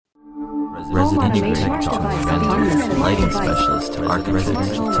residential tech talk vendor, lighting specialist, art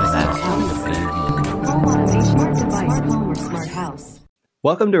residential tech.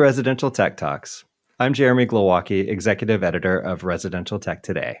 Welcome to Residential Tech Talks. I'm Jeremy Glowacki, Executive Editor of Residential Tech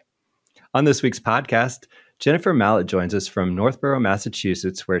Today. On this week's podcast, Jennifer Mallett joins us from Northborough,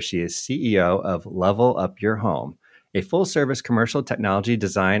 Massachusetts, where she is CEO of Level Up Your Home, a full-service commercial technology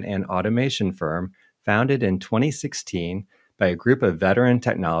design and automation firm founded in 2016 by a group of veteran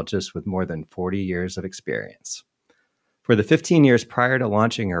technologists with more than 40 years of experience. For the 15 years prior to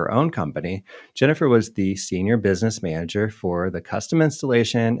launching her own company, Jennifer was the senior business manager for the custom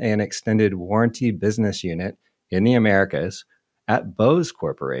installation and extended warranty business unit in the Americas at Bose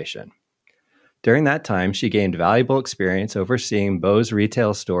Corporation. During that time, she gained valuable experience overseeing Bose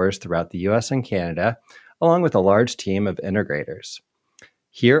retail stores throughout the US and Canada, along with a large team of integrators.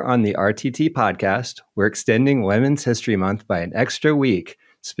 Here on the RTT podcast, we're extending Women's History Month by an extra week,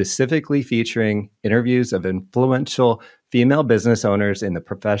 specifically featuring interviews of influential female business owners in the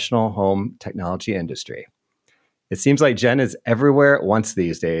professional home technology industry. It seems like Jen is everywhere at once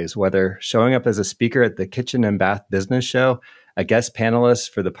these days, whether showing up as a speaker at the Kitchen and Bath Business Show, a guest panelist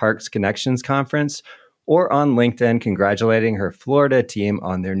for the Parks Connections Conference, or on LinkedIn congratulating her Florida team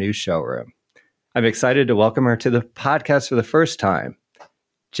on their new showroom. I'm excited to welcome her to the podcast for the first time.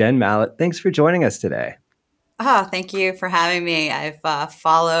 Jen Mallett, thanks for joining us today. Thank you for having me. I've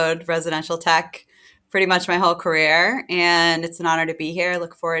followed residential tech pretty much my whole career, and it's an honor to be here. I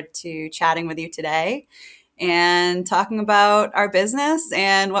look forward to chatting with you today and talking about our business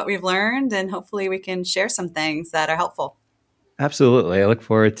and what we've learned, and hopefully we can share some things that are helpful. Absolutely. I look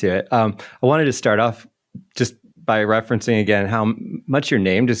forward to it. I wanted to start off just by referencing again how much your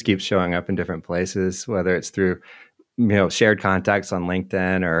name just keeps showing up in different places, whether it's through shared contacts on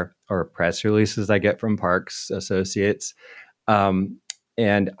LinkedIn or press releases I get from Parks Associates.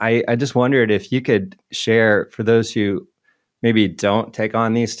 And I just wondered if you could share, for those who maybe don't take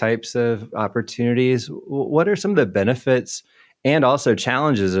on these types of opportunities, what are some of the benefits and also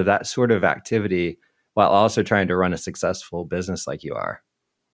challenges of that sort of activity while also trying to run a successful business like you are?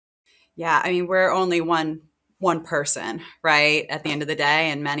 Yeah, I mean, we're only one person, right? At the end of the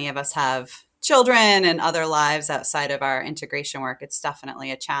day, and many of us have children and other lives outside of our integration work. It's definitely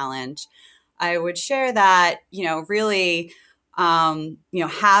a challenge. I would share that, really,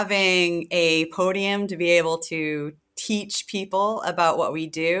 having a podium to be able to teach people about what we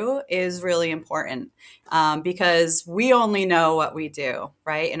do is really important because we only know what we do,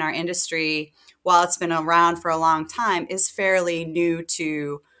 right? And our industry, while it's been around for a long time, is fairly new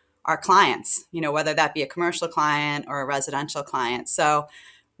to our clients, whether that be a commercial client or a residential client. So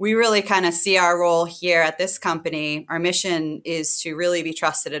we really kind of see our role here at this company. Our mission is to really be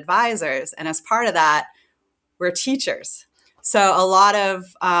trusted advisors. And as part of that, we're teachers. So a lot of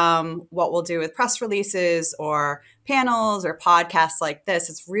what we'll do with press releases or panels or podcasts like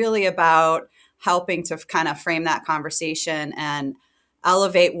this, it's really about helping to kind of frame that conversation and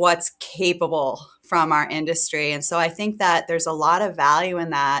elevate what's capable from our industry. And so I think that there's a lot of value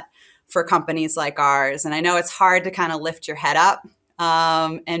in that for companies like ours. And I know it's hard to kind of lift your head up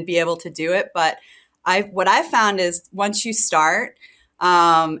and be able to do it. But what I've found is once you start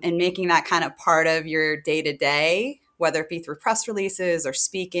and making that kind of part of your day-to-day, whether it be through press releases or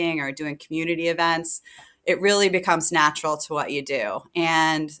speaking or doing community events, it really becomes natural to what you do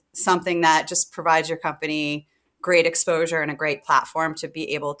and something that just provides your company great exposure and a great platform to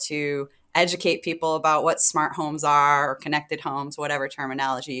be able to educate people about what smart homes are or connected homes, whatever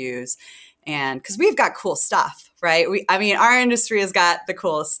terminology you use. And because we've got cool stuff, right? Our industry has got the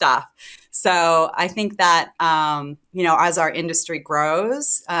coolest stuff. So I think that, as our industry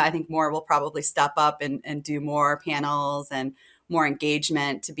grows, I think more will probably step up and do more panels and more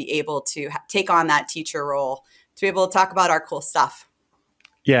engagement to be able to take on that teacher role, to be able to talk about our cool stuff.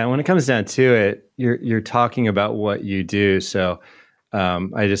 Yeah, when it comes down to it, you're talking about what you do. So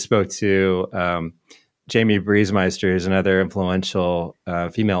I just spoke to Jamie Briesmeister, is another influential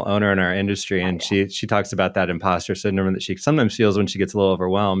female owner in our industry, and she talks about that imposter syndrome that she sometimes feels when she gets a little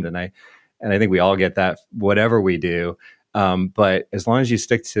overwhelmed, and I think we all get that, whatever we do. But as long as you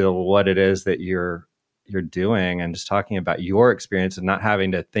stick to what it is that you're doing, and just talking about your experience and not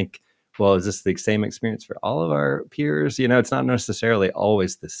having to think, well, is this the same experience for all of our peers? It's not necessarily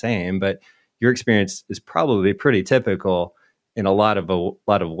always the same, but your experience is probably pretty typical in a lot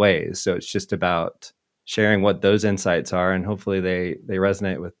of ways. So it's just about sharing what those insights are, and hopefully they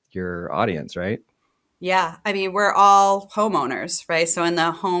resonate with your audience, right? Yeah. We're all homeowners, right? So in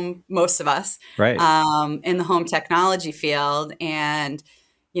the home, most of us, right, in the home technology field, and,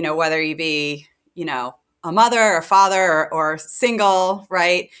 whether you be, a mother or father or single,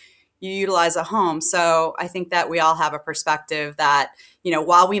 right? you utilize at home. So I think that we all have a perspective that,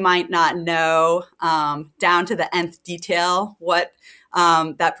 while we might not know down to the nth detail what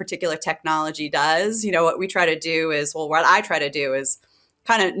that particular technology does, what we try to do is, what I try to do is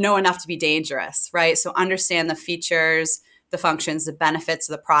kind of know enough to be dangerous, right? So understand the features, the functions, the benefits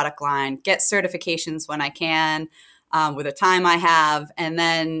of the product line, get certifications when I can, with the time I have, and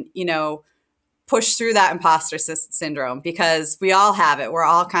then, push through that imposter syndrome, because we all have it. We're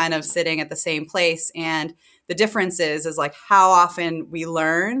all kind of sitting at the same place. And the difference is like how often we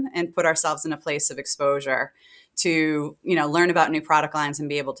learn and put ourselves in a place of exposure to, learn about new product lines and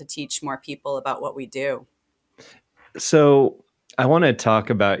be able to teach more people about what we do. So I want to talk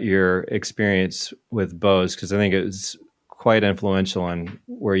about your experience with Bose, because I think it was quite influential in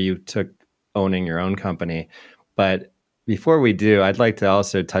where you took owning your own company. But before we do, I'd like to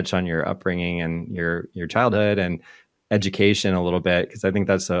also touch on your upbringing and your childhood and education a little bit, because I think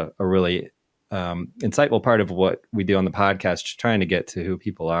that's a really insightful part of what we do on the podcast, trying to get to who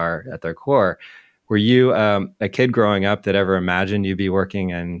people are at their core. Were you a kid growing up that ever imagined you'd be working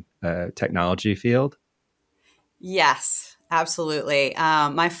in a technology field? Yes, absolutely.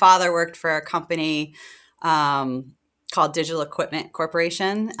 My father worked for a company called Digital Equipment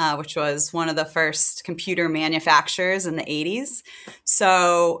Corporation, which was one of the first computer manufacturers in the 80s.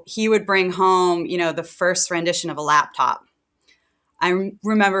 So he would bring home, the first rendition of a laptop. I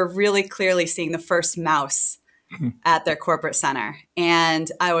remember really clearly seeing the first mouse at their corporate center. And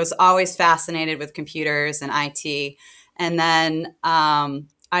I was always fascinated with computers and IT. And then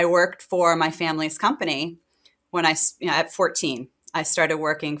I worked for my family's company when at 14. I started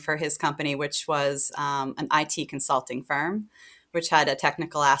working for his company, which was an IT consulting firm, which had a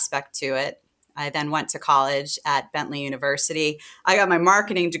technical aspect to it. I then went to college at Bentley University. I got my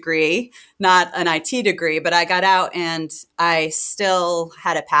marketing degree, not an IT degree, but I got out and I still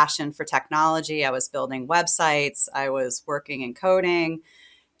had a passion for technology. I was building websites. I was working in coding.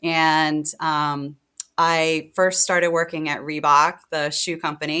 And I first started working at Reebok, the shoe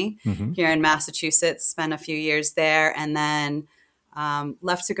company here in Massachusetts, spent a few years there, and then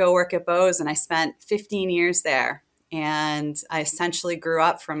left to go work at Bose, and I spent 15 years there. And I essentially grew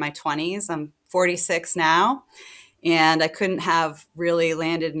up from my 20s. I'm 46 now, and I couldn't have really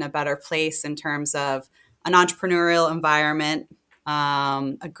landed in a better place in terms of an entrepreneurial environment,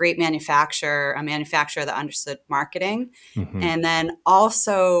 a great manufacturer, a manufacturer that understood marketing, and then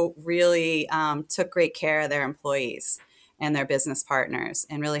also really took great care of their employees and their business partners,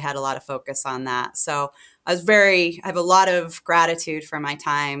 and really had a lot of focus on that. So I have a lot of gratitude for my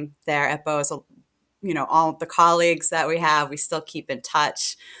time there at Bose. All the colleagues that we have, we still keep in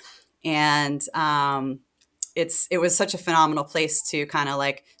touch. And it was such a phenomenal place to kind of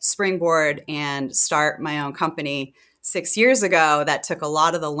like springboard and start my own company 6 years ago. That took a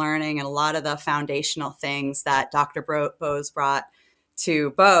lot of the learning and a lot of the foundational things that Dr. Bose brought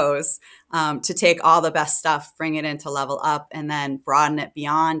to Bose, to take all the best stuff, bring it into Level Up, and then broaden it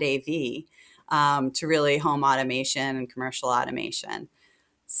beyond AV to really home automation and commercial automation.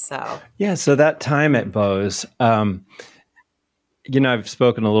 So that time at Bose, I've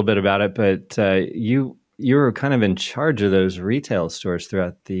spoken a little bit about it, but you were kind of in charge of those retail stores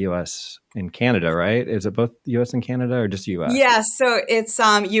throughout the U.S. and Canada, right? Is it both U.S. and Canada, or just U.S.? Yeah, so it's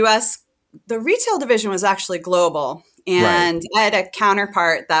U.S. The retail division was actually global. And I had a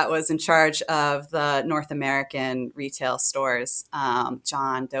counterpart that was in charge of the North American retail stores,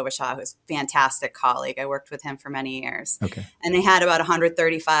 John Dovashaw, who's a fantastic colleague. I worked with him for many years. Okay. And they had about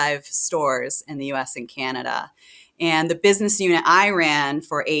 135 stores in the US and Canada. And the business unit I ran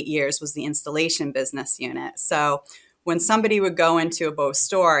for 8 years was the installation business unit. So when somebody would go into a Bose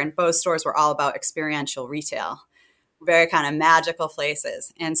store, and Bose stores were all about experiential retail, very kind of magical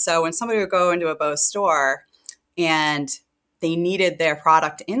places. And so when somebody would go into a Bose store and they needed their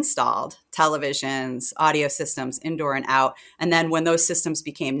product installed, televisions, audio systems, indoor and out. And then when those systems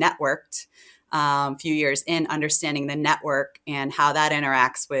became networked, a few years in, understanding the network and how that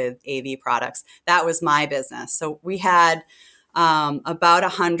interacts with AV products, that was my business. So we had about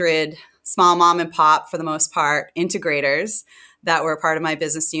 100 small mom and pop, for the most part, integrators that were part of my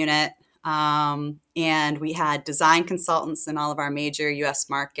business unit. And we had design consultants in all of our major US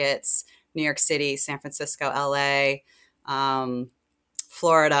markets: New York City, San Francisco, LA,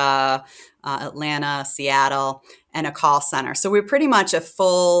 Florida, Atlanta, Seattle, and a call center. So we're pretty much a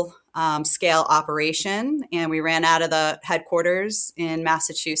full scale operation, and we ran out of the headquarters in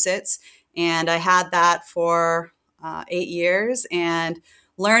Massachusetts. And I had that for 8 years and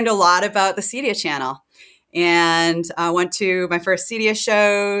learned a lot about the CEDIA channel. And I went to my first CEDIA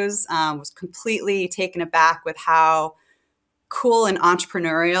shows, was completely taken aback with how cool and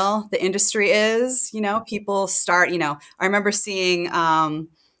entrepreneurial the industry is. People start, I remember seeing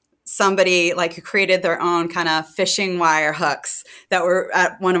somebody like who created their own kind of fishing wire hooks that were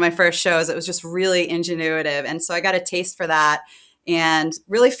at one of my first shows. It was just really ingenuitive. And so I got a taste for that and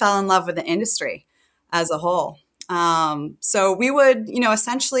really fell in love with the industry as a whole. So we would,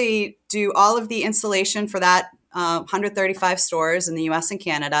 essentially do all of the installation for that 135 stores in the US and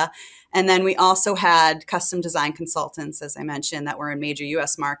Canada. And then we also had custom design consultants, as I mentioned, that were in major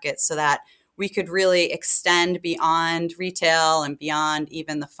US markets so that we could really extend beyond retail and beyond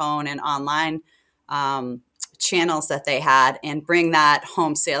even the phone and online channels that they had and bring that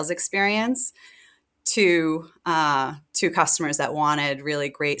home sales experience to customers that wanted really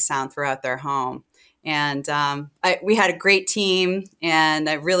great sound throughout their home. And we had a great team, and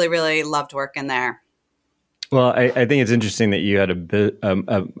I really, really loved working there. Well, I think it's interesting that you had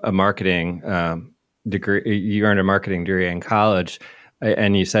a marketing degree. You earned a marketing degree in college,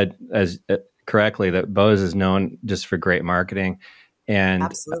 and you said correctly that Bose is known just for great marketing. And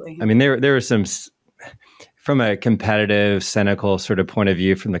absolutely, I mean, there were some, from a competitive, cynical sort of point of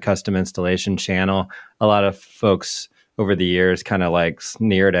view, from the custom installation channel, a lot of folks over the years kind of like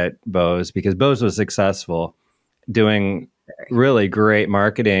sneered at Bose because Bose was successful doing really great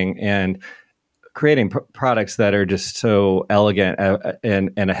marketing and creating products that are just so elegant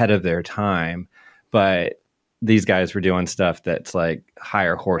and ahead of their time. But these guys were doing stuff that's like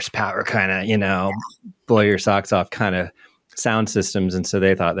higher horsepower kind of, blow your socks off kind of sound systems. And so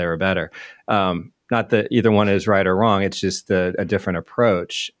they thought they were better. Not that either one is right or wrong. It's just a different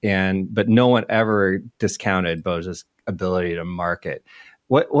approach. But no one ever discounted Bose's ability to market.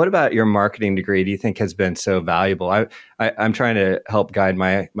 What about your marketing degree do you think has been so valuable? I'm trying to help guide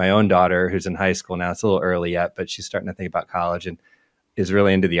my own daughter who's in high school now. It's a little early yet, but she's starting to think about college and is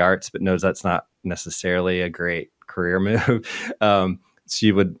really into the arts, but knows that's not necessarily a great career move.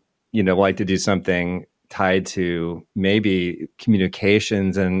 She would, like to do something tied to maybe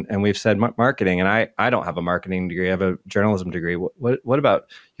communications, and we've said marketing. And I don't have a marketing degree; I have a journalism degree. What about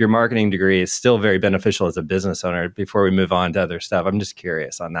your marketing degree is still very beneficial as a business owner? Before we move on to other stuff, I'm just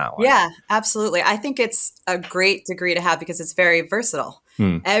curious on that one. Yeah, absolutely. I think it's a great degree to have because it's very versatile.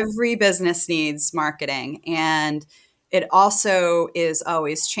 Every business needs marketing, and it also is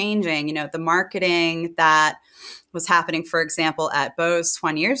always changing. The marketing that was happening, for example, at Bose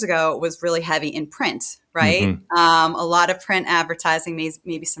 20 years ago was really heavy in print, right? Mm-hmm. A lot of print advertising,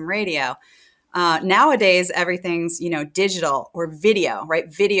 maybe some radio. Nowadays, everything's, digital or video,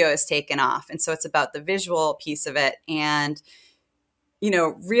 right? Video is taken off. And so it's about the visual piece of it. And,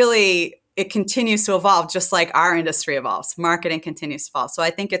 really it continues to evolve just like our industry evolves. Marketing continues to evolve. So I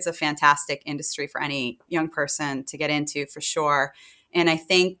think it's a fantastic industry for any young person to get into for sure. And I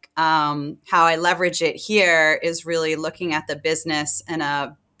think how I leverage it here is really looking at the business in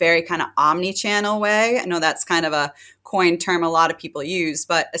a very kind of omni-channel way. I know that's kind of a coined term a lot of people use,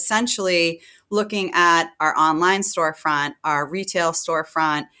 but essentially looking at our online storefront, our retail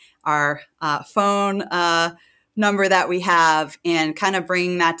storefront, our phone number that we have, and kind of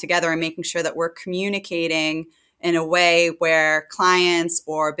bringing that together and making sure that we're communicating in a way where clients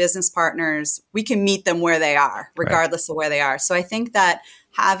or business partners, we can meet them where they are, regardless of where they are. So I think that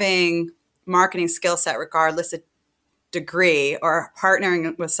having marketing skill set, regardless of degree, or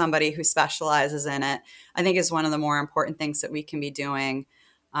partnering with somebody who specializes in it, I think is one of the more important things that we can be doing.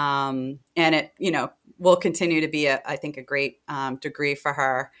 And it, will continue to be, I think, a great degree for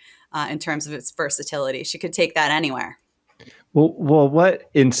her in terms of its versatility. She could take that anywhere. Well, what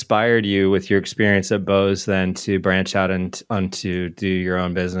inspired you with your experience at Bose then to branch out and onto do your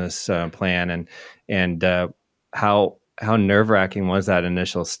own business plan, and how nerve-wracking was that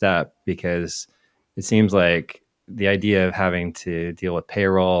initial step? Because it seems like the idea of having to deal with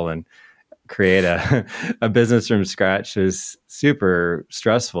payroll and create a business from scratch is super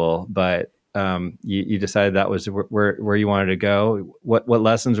stressful, but you decided that was where you wanted to go. What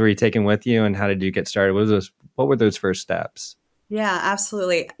lessons were you taking with you, and how did you get started? What were those first steps? Yeah,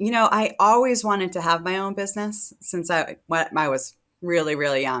 absolutely. I always wanted to have my own business since I was really,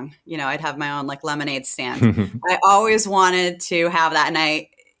 really young. I'd have my own like lemonade stand. I always wanted to have that. And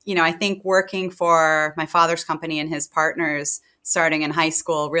I think working for my father's company and his partners starting in high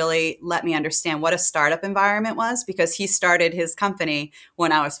school really let me understand what a startup environment was, because he started his company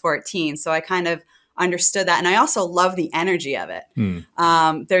when I was 14. So I kind of understood that. And I also love the energy of it.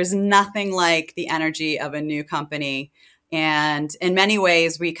 There's nothing like the energy of a new company. And in many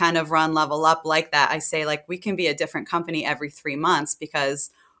ways, we kind of run Level Up like that. I say, like, we can be a different company every 3 months because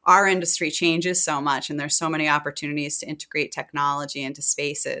our industry changes so much and there's so many opportunities to integrate technology into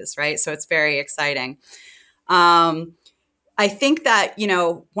spaces, right? So it's very exciting. I I think that,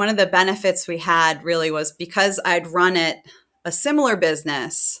 one of the benefits we had really was because I'd run a similar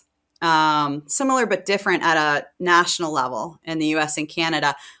business, similar but different at a national level in the US and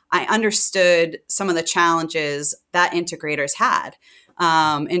Canada. I understood some of the challenges that integrators had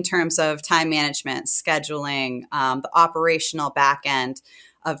in terms of time management, scheduling, the operational back end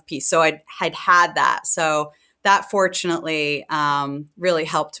of piece. So I'd had that. So that fortunately really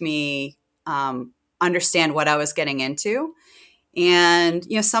helped me understand what I was getting into. And,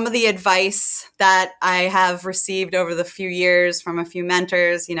 some of the advice that I have received over the few years from a few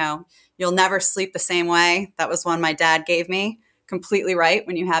mentors, you'll never sleep the same way. That was one my dad gave me. Completely right.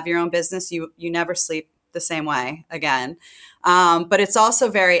 When you have your own business, you never sleep the same way again. But it's also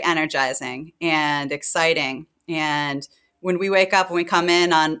very energizing and exciting. And when we wake up, when we come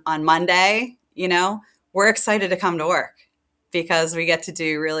in on Monday, we're excited to come to work because we get to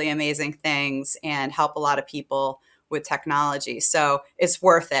do really amazing things and help a lot of people with technology. So it's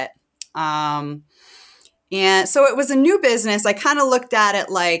worth it. And so it was a new business. I kind of looked at it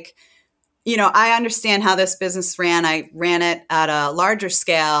like, I understand how this business ran. I ran it at a larger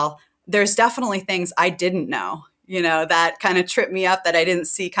scale. There's definitely things I didn't know, that kind of tripped me up that I didn't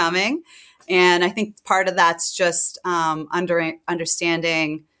see coming. And I think part of that's just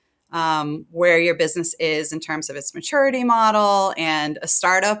understanding where your business is in terms of its maturity model. And a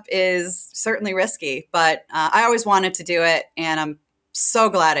startup is certainly risky, but I always wanted to do it. And I'm so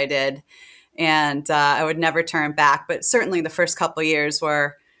glad I did. And I would never turn back. But certainly the first couple of years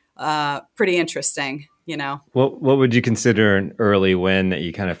were pretty interesting, What would you consider an early win that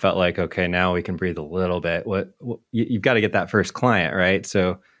you kind of felt like, okay, now we can breathe a little bit? What you've got to get that first client, right?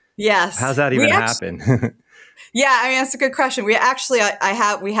 So yes, how's that even happen? Yeah, I mean, that's a good question. We actually,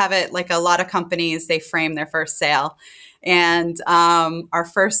 we have it like a lot of companies, they frame their first sale. And our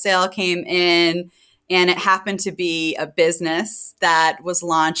first sale came in and it happened to be a business that was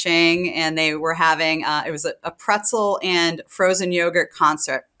launching and they were having, it was a pretzel and frozen yogurt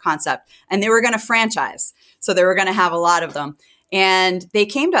concept. And they were going to franchise. So they were going to have a lot of them. And they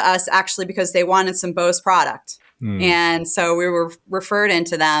came to us actually because they wanted some Bose product. And so we were referred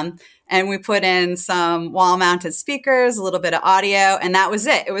into them. And we put in some wall-mounted speakers, a little bit of audio, and that was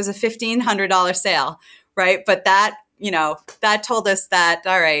it. It was a $1,500 sale, right? But that, that told us that,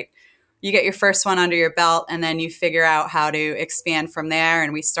 all right, you get your first one under your belt, and then you figure out how to expand from there.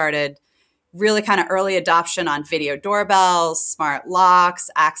 And we started really kind of early adoption on video doorbells, smart locks,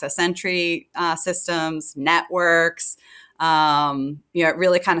 access entry systems, networks. It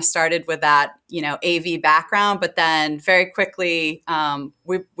really kind of started with that, AV background, but then very quickly,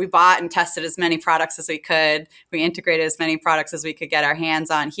 we bought and tested as many products as we could. We integrated as many products as we could get our hands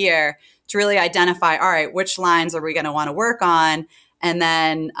on here to really identify, all right, which lines are we going to want to work on? And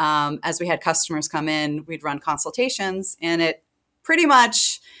then, as we had customers come in, we'd run consultations, and it pretty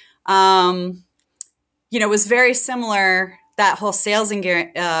much, was very similar. That whole sales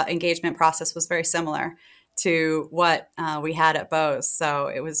engagement process was very similar to what we had at Bose. So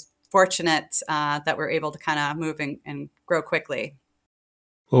it was fortunate that we're able to kind of move and grow quickly.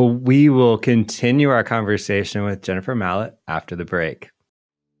 Well, we will continue our conversation with Jennifer Mallett after the break.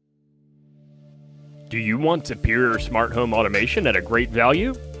 Do you want superior smart home automation at a great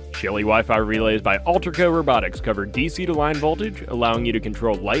value? Shelly Wi-Fi relays by Alterco Robotics cover DC to line voltage, allowing you to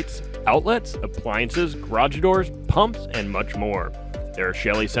control lights, outlets, appliances, garage doors, pumps, and much more. There are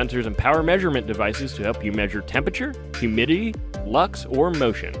Shelly sensors and power measurement devices to help you measure temperature, humidity, lux, or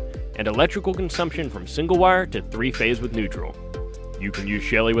motion, and electrical consumption from single wire to 3-phase with neutral. You can use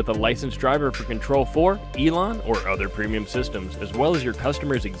Shelly with a licensed driver for Control4, Elon, or other premium systems, as well as your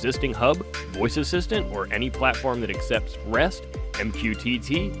customer's existing hub, voice assistant, or any platform that accepts REST,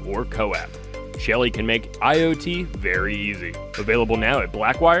 MQTT, or CoAP. Shelly can make IoT very easy. Available now at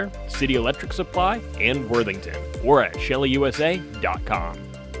Blackwire, City Electric Supply, and Worthington, or at shellyusa.com.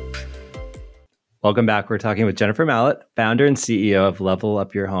 Welcome back. We're talking with Jennifer Mallett, founder and CEO of Level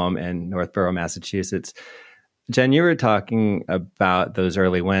Up Your Home in Northborough, Massachusetts. Jen, you were talking about those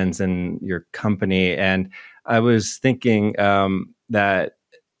early wins in your company, and I was thinking that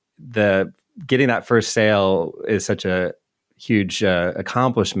getting that first sale is such a huge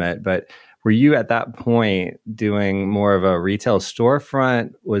accomplishment, but were you at that point doing more of a retail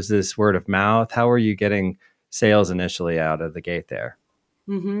storefront? Was this word of mouth? How were you getting sales initially out of the gate there?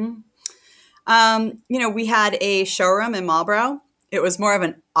 Mm-hmm. We had a showroom in Marlborough. It was more of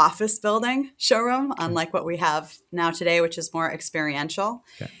an office building showroom, unlike what we have now today, which is more experiential.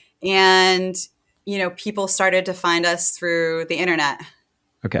 Okay. And, people started to find us through the internet.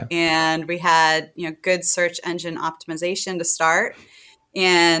 Okay. And we had, good search engine optimization to start.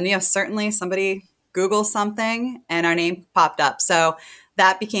 And, certainly somebody Google something and our name popped up. So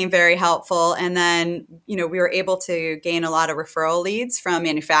that became very helpful. And then, we were able to gain a lot of referral leads from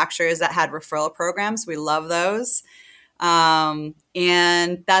manufacturers that had referral programs. We love those.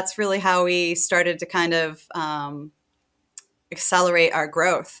 And that's really how we started to kind of accelerate our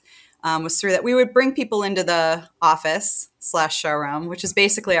growth. Was through that. We would bring people into the office/showroom, which is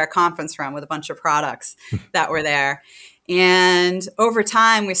basically our conference room with a bunch of products that were there. And over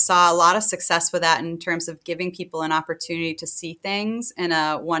time, we saw a lot of success with that in terms of giving people an opportunity to see things in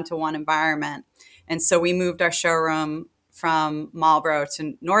a one-to-one environment. And so we moved our showroom from Marlborough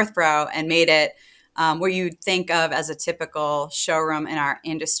to Northborough and made it what you'd think of as a typical showroom in our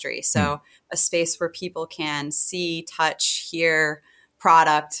industry. So a space where people can see, touch, hear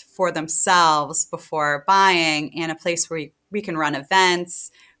product for themselves before buying, and a place where we can run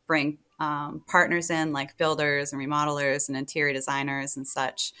events, bring partners in like builders and remodelers and interior designers and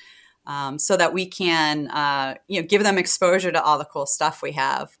such, so that we can give them exposure to all the cool stuff we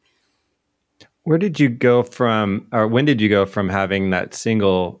have. Where did you go from, or when did you go from having that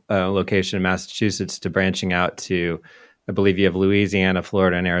single location in Massachusetts to branching out to, I believe you have Louisiana,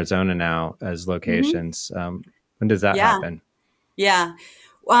 Florida, and Arizona now as locations? When does that happen? Yeah.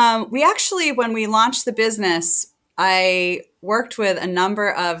 We actually, when we launched the business, I worked with a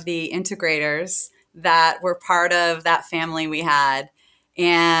number of the integrators that were part of that family we had.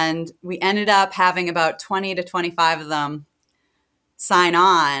 And we ended up having about 20 to 25 of them sign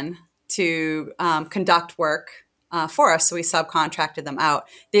on to conduct work for us. So we subcontracted them out.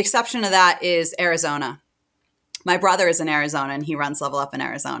 The exception of that is Arizona. My brother is in Arizona and he runs Level Up in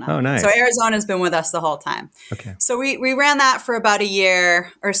Arizona. Oh, nice. So Arizona's been with us the whole time. Okay. So we ran that for about a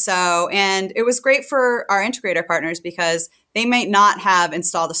year or so. And it was great for our integrator partners because they might not have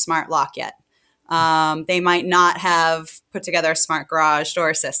installed a smart lock yet. They might not have put together a smart garage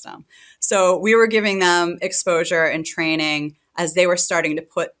door system. So we were giving them exposure and training as they were starting to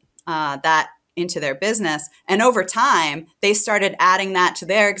put that into their business. And over time, they started adding that to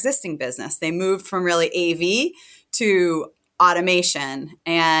their existing business. They moved from really AV to automation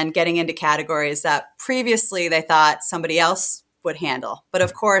and getting into categories that previously they thought somebody else would handle. But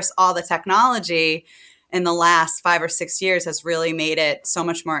of course, all the technology in the last 5 or 6 years has really made it so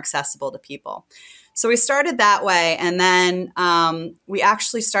much more accessible to people. So we started that way. And then we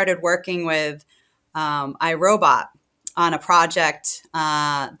actually started working with iRobot on a project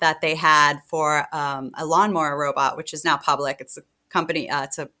that they had for a lawnmower robot, which is now public. It's a company,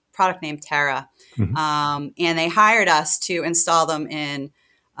 it's a product named Terra. And they hired us to install them in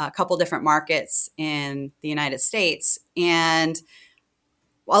a couple different markets in the United States. And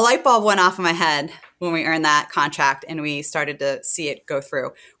a light bulb went off in my head when we earned that contract and we started to see it go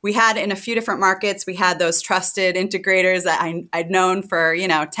through. We had in a few different markets, we had those trusted integrators that I'd known for,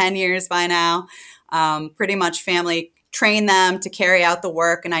 10 years by now, pretty much family, train them to carry out the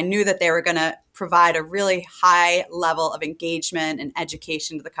work. And I knew that they were going to provide a really high level of engagement and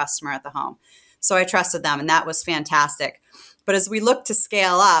education to the customer at the home. So I trusted them and that was fantastic. But as we looked to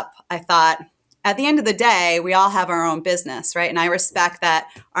scale up, I thought, at the end of the day, we all have our own business, right? And I respect that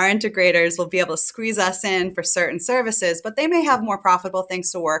our integrators will be able to squeeze us in for certain services, but they may have more profitable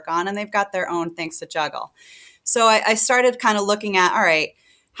things to work on and they've got their own things to juggle. So I started kind of looking at, all right,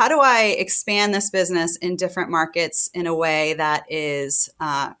 how do I expand this business in different markets in a way that is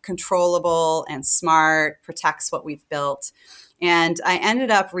controllable and smart, protects what we've built? And I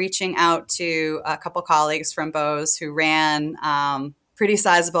ended up reaching out to a couple colleagues from Bose who ran pretty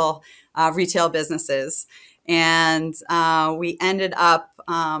sizable retail businesses. And we ended up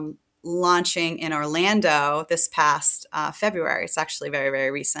launching in Orlando this past February. It's actually very,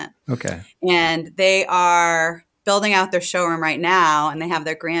 very recent. Okay. And they are building out their showroom right now, and they have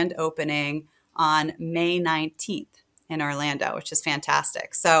their grand opening on May 19th in Orlando, which is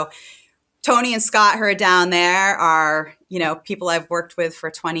fantastic. So Tony and Scott, who are down there, are, people I've worked with for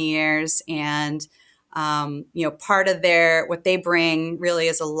 20 years. And, part of what they bring really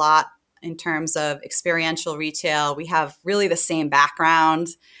is a lot in terms of experiential retail. We have really the same background.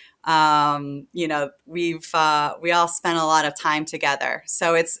 We all spent a lot of time together.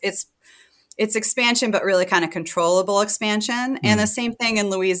 So it's expansion, but really kind of controllable expansion. And the same thing in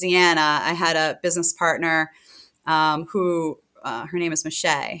Louisiana. I had a business partner who her name is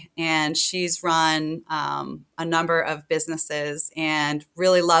Michelle, and she's run a number of businesses and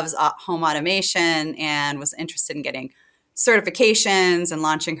really loves home automation and was interested in getting certifications and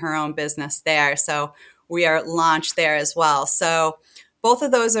launching her own business there. So we are launched there as well. So both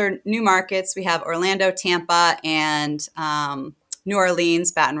of those are new markets. We have Orlando, Tampa, and New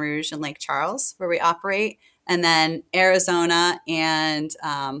Orleans, Baton Rouge, and Lake Charles, where we operate. And then Arizona and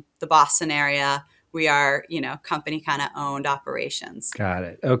the Boston area, we are, company kind of owned operations. Got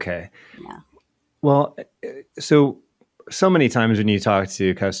it. Okay. Yeah. Well, so many times when you talk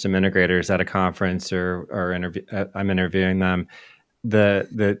to custom integrators at a conference or I'm interviewing them,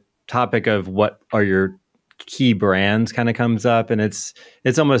 the topic of what are your key brands kind of comes up, and it's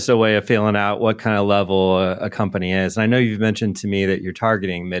almost a way of feeling out what kind of level a company is. And I know you've mentioned to me that you're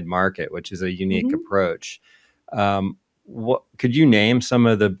targeting mid-market, which is a unique approach. What could you name some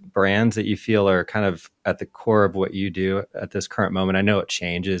of the brands that you feel are kind of at the core of what you do at this current moment? I know it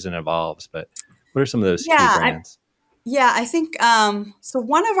changes and evolves, but what are some of those key brands? I think, so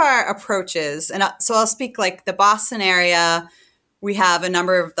one of our approaches, and so I'll speak like the Boston area, we have a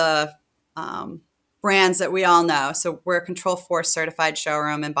number of the brands that we all know. So we're a Control4 certified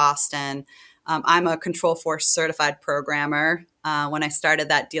showroom in Boston. I'm a Control4 certified programmer. When I started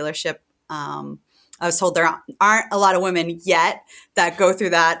that dealership, I was told there aren't a lot of women yet that go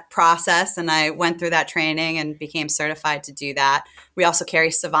through that process. And I went through that training and became certified to do that. We also carry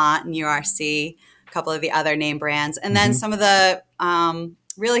Savant and URC, a couple of the other name brands. And then some of the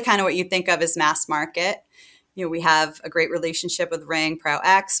really kind of what you think of as mass market. We have a great relationship with Ring Pro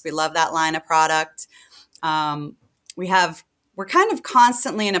X. We love that line of product. We're kind of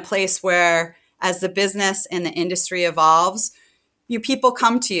constantly in a place where as the business and the industry evolves, people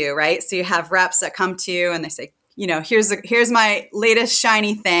come to you, right? So you have reps that come to you and they say, here's my latest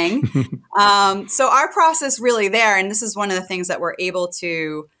shiny thing. So our process really there, and this is one of the things that we're able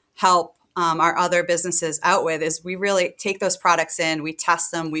to help our other businesses out with, is we really take those products in, we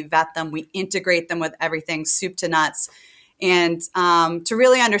test them, we vet them, we integrate them with everything, soup to nuts, and to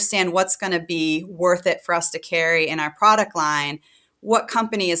really understand what's going to be worth it for us to carry in our product line. What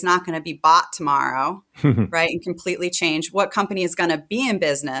company is not going to be bought tomorrow, right? And completely change. What company is going to be in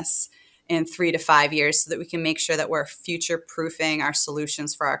business in 3 to 5 years so that we can make sure that we're future proofing our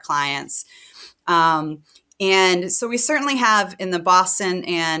solutions for our clients. And so we certainly have in the Boston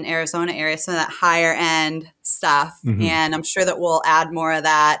and Arizona area some of that higher end stuff. And I'm sure that we'll add more of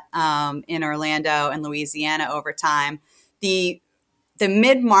that in Orlando and Louisiana over time. The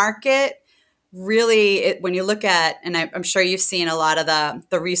mid-market, really, when you look at, and I'm sure you've seen a lot of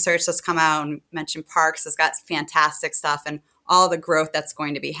the research that's come out and mentioned Parks has got fantastic stuff and all the growth that's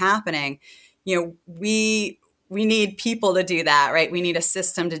going to be happening. We need people to do that, right? We need a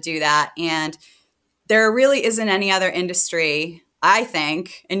system to do that. And there really isn't any other industry, I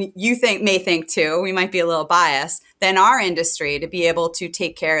think, and you may think too, we might be a little biased, than our industry to be able to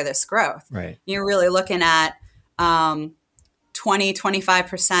take care of this growth. Right. You're really looking at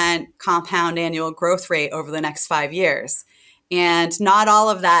 20-25% compound annual growth rate over the next 5 years. And not all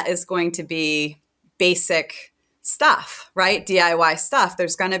of that is going to be basic stuff, right? DIY stuff.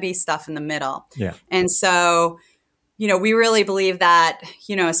 There's going to be stuff in the middle. Yeah. And so, we really believe that,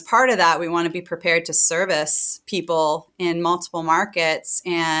 as part of that, we want to be prepared to service people in multiple markets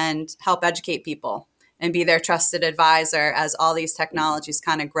and help educate people and be their trusted advisor as all these technologies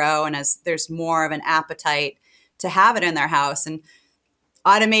kind of grow and as there's more of an appetite to have it in their house. And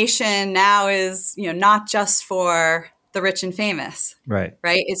automation now is, not just for the rich and famous, right?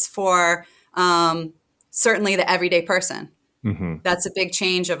 It's for certainly the everyday person. Mm-hmm. That's a big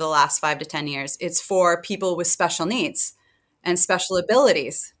change over the last 5 to 10 years. It's for people with special needs and special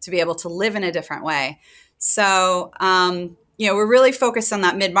abilities to be able to live in a different way. So, we're really focused on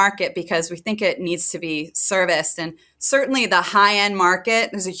that mid-market because we think it needs to be serviced. And certainly the high-end market,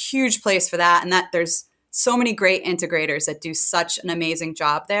 there's a huge place for that. And that there's so many great integrators that do such an amazing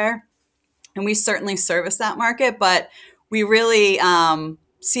job there. And we certainly service that market, but we really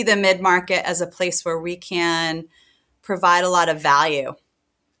see the mid-market as a place where we can provide a lot of value.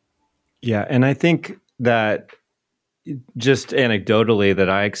 Yeah. And I think that just anecdotally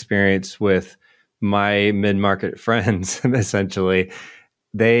that I experience with my mid-market friends, essentially,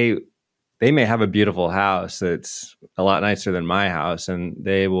 they may have a beautiful house that's a lot nicer than my house, and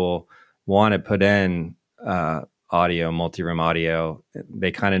they will want to put in audio, multi-room audio.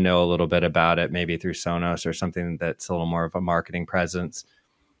 They kind of know a little bit about it, maybe through Sonos or something that's a little more of a marketing presence.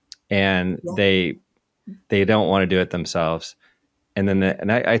 And they don't want to do it themselves. And then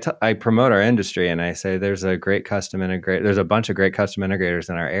I promote our industry and I say there's a great custom integrator. There's a bunch of great custom integrators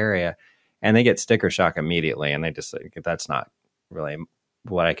in our area, and they get sticker shock immediately. And they just like, that's not really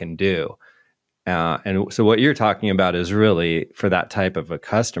what I can do. And so what you're talking about is really for that type of a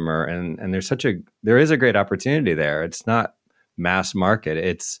customer. And there is a great opportunity there. It's not mass market.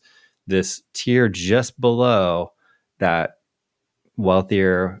 It's this tier just below that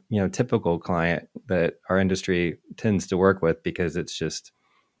wealthier, typical client that our industry tends to work with, because it's just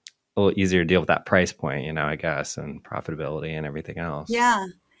a little easier to deal with that price point, I guess, and profitability and everything else. Yeah.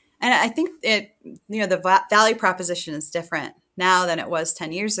 And I think the value proposition is different now than it was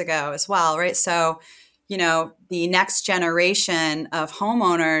 10 years ago as well, right? So, the next generation of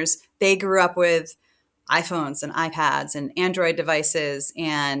homeowners, they grew up with iPhones and iPads and Android devices,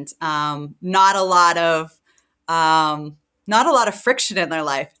 and not a lot of friction in their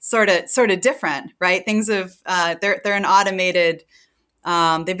life. It's sort of different, right? Things have they're an automated.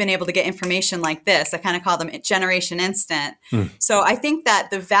 They've been able to get information like this. I kind of call them Generation Instant. So I think that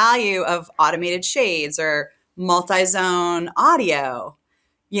the value of automated shades or multi-zone audio,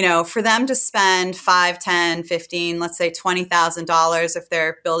 for them to spend $5, $10, $15, let's say $20,000 if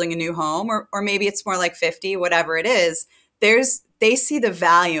they're building a new home, or maybe it's more like 50, whatever it is, they see the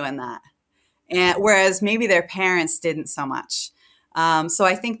value in that. And whereas maybe their parents didn't so much. So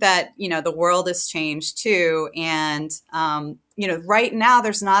I think that, the world has changed too. And, right now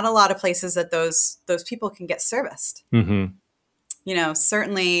there's not a lot of places that those people can get serviced. Mm-hmm.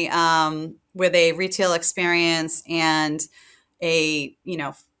 Certainly with a retail experience and a,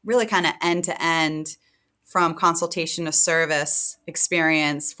 really kind of end to end from consultation to service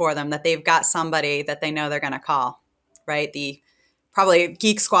experience for them, that they've got somebody that they know they're going to call, right? Probably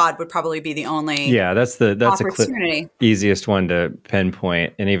Geek Squad would probably be the only that's opportunity. The easiest one to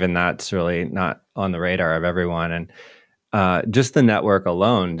pinpoint, and even that's really not on the radar of everyone. And just the network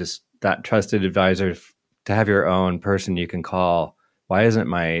alone, just that trusted advisor, to have your own person you can call. Why is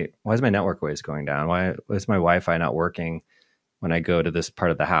my network always going down? Why is my Wi-Fi not working when I go to this part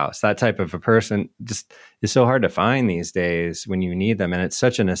of the house? That type of a person just is so hard to find these days when you need them, and it's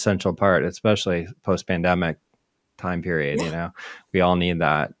such an essential part, especially post-pandemic time period. We all need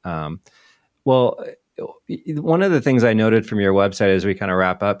that. Well, one of the things I noted from your website as we kind of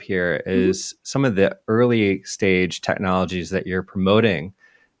wrap up here is some of the early stage technologies that you're promoting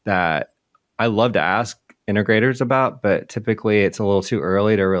that I love to ask integrators about, but typically it's a little too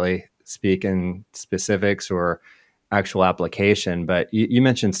early to really speak in specifics or actual application. But you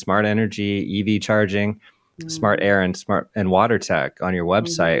mentioned smart energy, EV charging, smart air, and water tech on your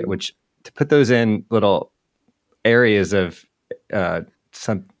website, which, to put those in little areas of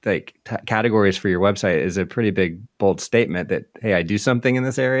some categories for your website is a pretty big, bold statement that, hey, I do something in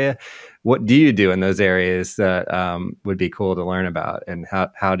this area. What do you do in those areas that would be cool to learn about, and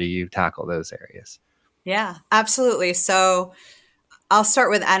how do you tackle those areas? Yeah, absolutely. So I'll start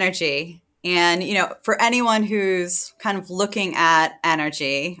with energy. And, for anyone who's kind of looking at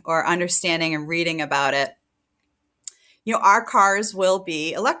energy or understanding and reading about it, our cars will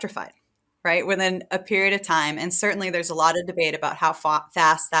be electrified, right, within a period of time. And certainly there's a lot of debate about how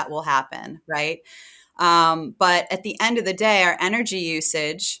fast that will happen, right? But at the end of the day, our energy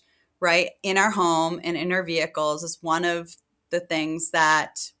usage, right, in our home and in our vehicles is one of the things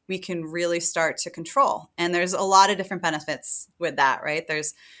that we can really start to control. And there's a lot of different benefits with that, right?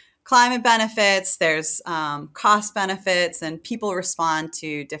 There's climate benefits, there's cost benefits, and people respond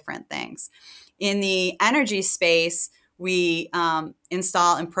to different things. In the energy space, we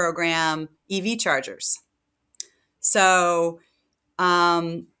install and program EV chargers. So,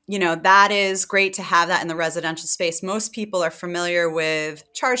 that is great to have that in the residential space. Most people are familiar with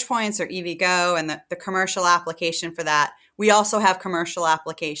ChargePoints or EVgo and the commercial application for that. We also have commercial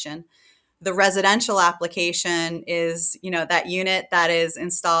application. The residential application is, that unit that is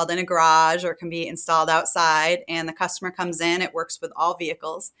installed in a garage or can be installed outside, and the customer comes in, it works with all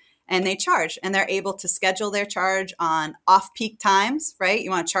vehicles, and they charge, and they're able to schedule their charge on off-peak times, right?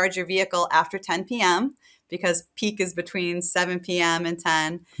 You want to charge your vehicle after 10 p.m. because peak is between 7 p.m. and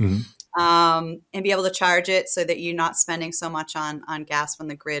 10, and be able to charge it so that you're not spending so much on gas when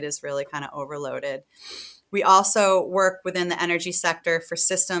the grid is really kind of overloaded. We also work within the energy sector for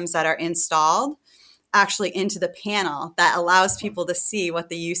systems that are installed actually into the panel that allows people to see what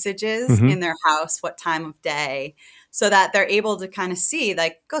the usage is in their house, what time of day, so that they're able to kind of see,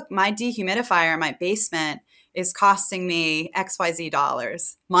 like, look, my dehumidifier in my basement is costing me XYZ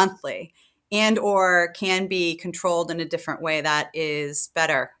dollars monthly, and or can be controlled in a different way that is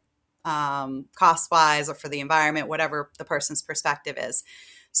better cost-wise or for the environment, whatever the person's perspective is.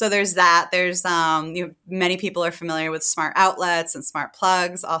 So there's that. There's many people are familiar with smart outlets, and smart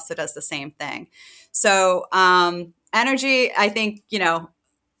plugs also does the same thing. So energy, I think,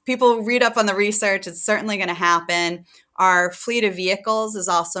 people read up on the research. It's certainly going to happen. Our fleet of vehicles is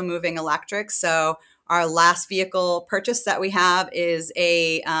also moving electric. So our last vehicle purchase that we have is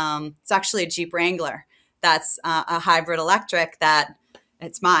it's actually a Jeep Wrangler. That's a hybrid electric that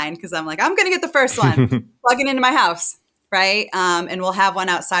it's mine, because I'm like, I'm going to get the first one, plug it into my house. Right. And we'll have one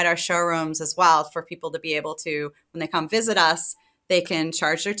outside our showrooms as well for people to be able to, when they come visit us, they can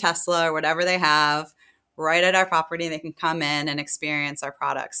charge their Tesla or whatever they have right at our property. They can come in and experience our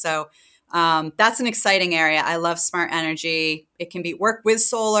products. So that's an exciting area. I love smart energy. It can work with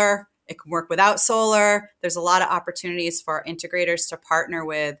solar. It can work without solar. There's a lot of opportunities for integrators to partner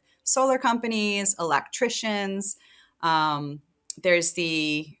with solar companies, electricians. There's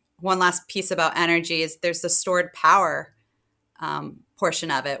the one last piece about energy is there's the stored power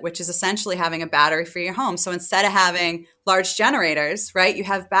portion of it, which is essentially having a battery for your home. So instead of having large generators, right, you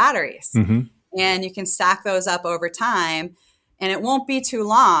have batteries and you can stack those up over time. And it won't be too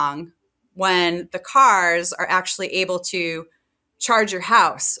long when the cars are actually able to charge your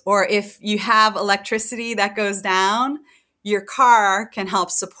house. Or if you have electricity that goes down, your car can help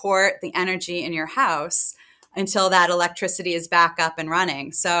support the energy in your house until that electricity is back up and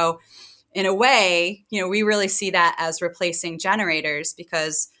running. So in a way, we really see that as replacing generators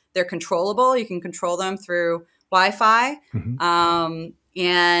because they're controllable. You can control them through Wi-Fi.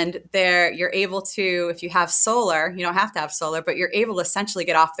 And you're able to, if you have solar, you don't have to have solar, but you're able to essentially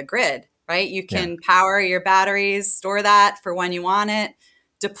get off the grid, right? You can power your batteries, store that for when you want it,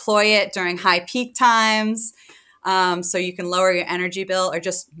 deploy it during high peak times. So you can lower your energy bill or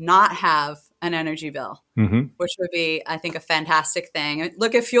just not have an energy bill, which would be, I think, a fantastic thing.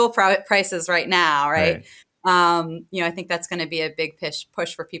 Look at fuel prices right now, right? I think that's going to be a big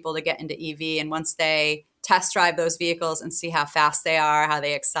push for people to get into EV. And once they test drive those vehicles and see how fast they are, how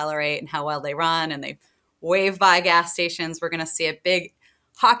they accelerate and how well they run, and they wave by gas stations, we're going to see a big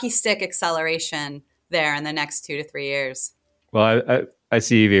hockey stick acceleration there in the next 2 to 3 years. Well, I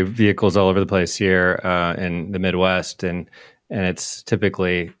see EV vehicles all over the place here in the Midwest, and it's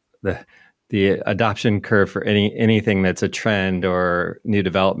typically the adoption curve for anything that's a trend or new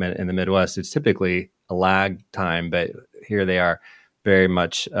development in the Midwest. It's typically a lag time, but here they are very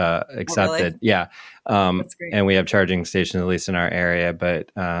much accepted. Oh, really? Yeah. That's great. And we have charging stations, at least in our area, but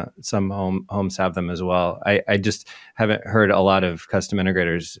some homes have them as well. I just haven't heard a lot of custom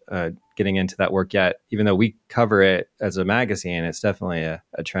integrators getting into that work yet, even though we cover it as a magazine. It's definitely a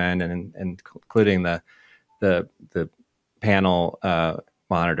trend, and including the panel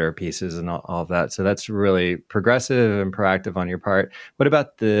monitor pieces and all of that. So that's really progressive and proactive on your part. What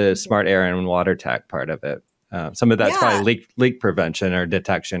about the smart air and water tech part of it? Some of that's probably leak prevention or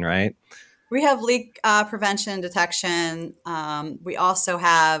detection, right? We have leak prevention detection. We also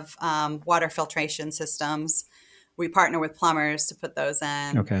have water filtration systems. We partner with plumbers to put those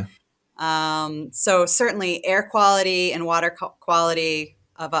in. Okay. So certainly air quality and water quality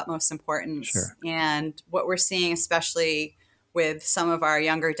of utmost importance. Sure. And what we're seeing, especially with some of our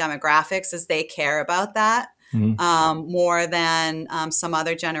younger demographics, is they care about that. More than some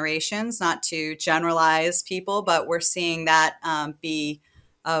other generations, not to generalize people, but we're seeing that be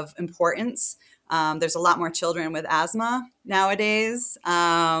of importance. There's a lot more children with asthma nowadays,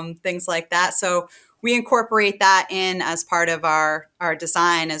 things like that. So we incorporate that in as part of our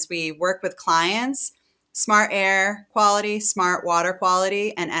design as we work with clients. Smart air quality, smart water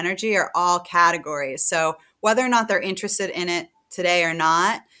quality, and energy are all categories. So whether or not they're interested in it today or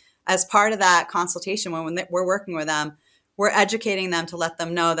not, as part of that consultation, when we're working with them, we're educating them to let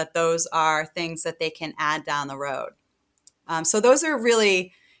them know that those are things that they can add down the road. So those are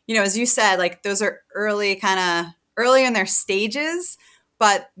really, as you said, like those are early in their stages,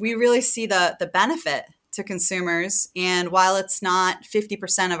 but we really see the benefit to consumers. And while it's not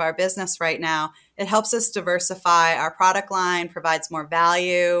 50% of our business right now, it helps us diversify our product line, provides more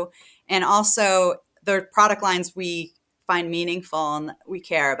value, and also the product lines we find meaningful and we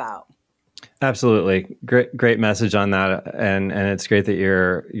care about. Absolutely. Great message on that. And it's great that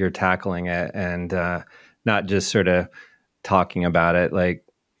you're tackling it and not just sort of talking about it. Like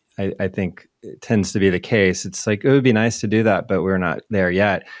I think it tends to be the case. It's like, it would be nice to do that, but we're not there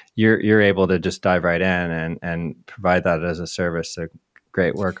yet. You're able to just dive right in and provide that as a service. So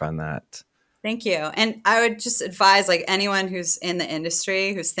great work on that. Thank you. And I would just advise like anyone who's in the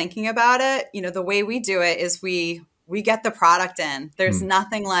industry, who's thinking about it, the way we do it is we get the product in. There's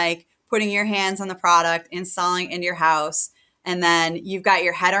nothing like putting your hands on the product, installing in your house, and then you've got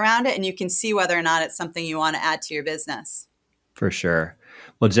your head around it and you can see whether or not it's something you want to add to your business. For sure.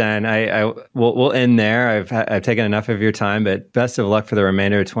 Well, Jen, we'll end there. I've taken enough of your time, but best of luck for the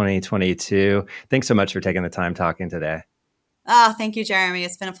remainder of 2022. Thanks so much for taking the time talking today. Oh, thank you, Jeremy.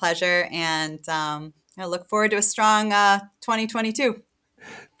 It's been a pleasure. And I look forward to a strong 2022.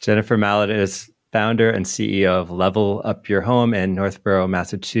 Jennifer Mallett is founder and CEO of Level Up Your Home in Northborough,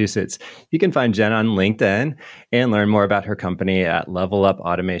 Massachusetts. You can find Jen on LinkedIn and learn more about her company at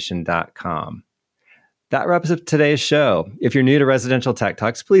levelupautomation.com. That wraps up today's show. If you're new to Residential Tech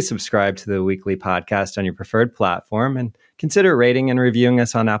Talks, please subscribe to the weekly podcast on your preferred platform and consider rating and reviewing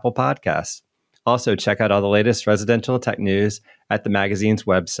us on Apple Podcasts. Also, check out all the latest residential tech news at the magazine's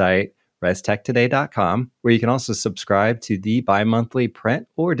website, restechtoday.com, where you can also subscribe to the bi-monthly print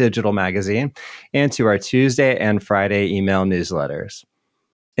or digital magazine and to our Tuesday and Friday email newsletters.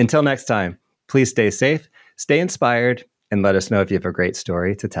 Until next time, please stay safe, stay inspired, and let us know if you have a great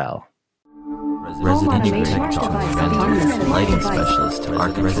story to tell. Residential Tech Talk. Lighting specialist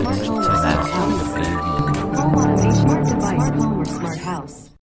are the Residential Tech. Home automation, smart device, home or smart house.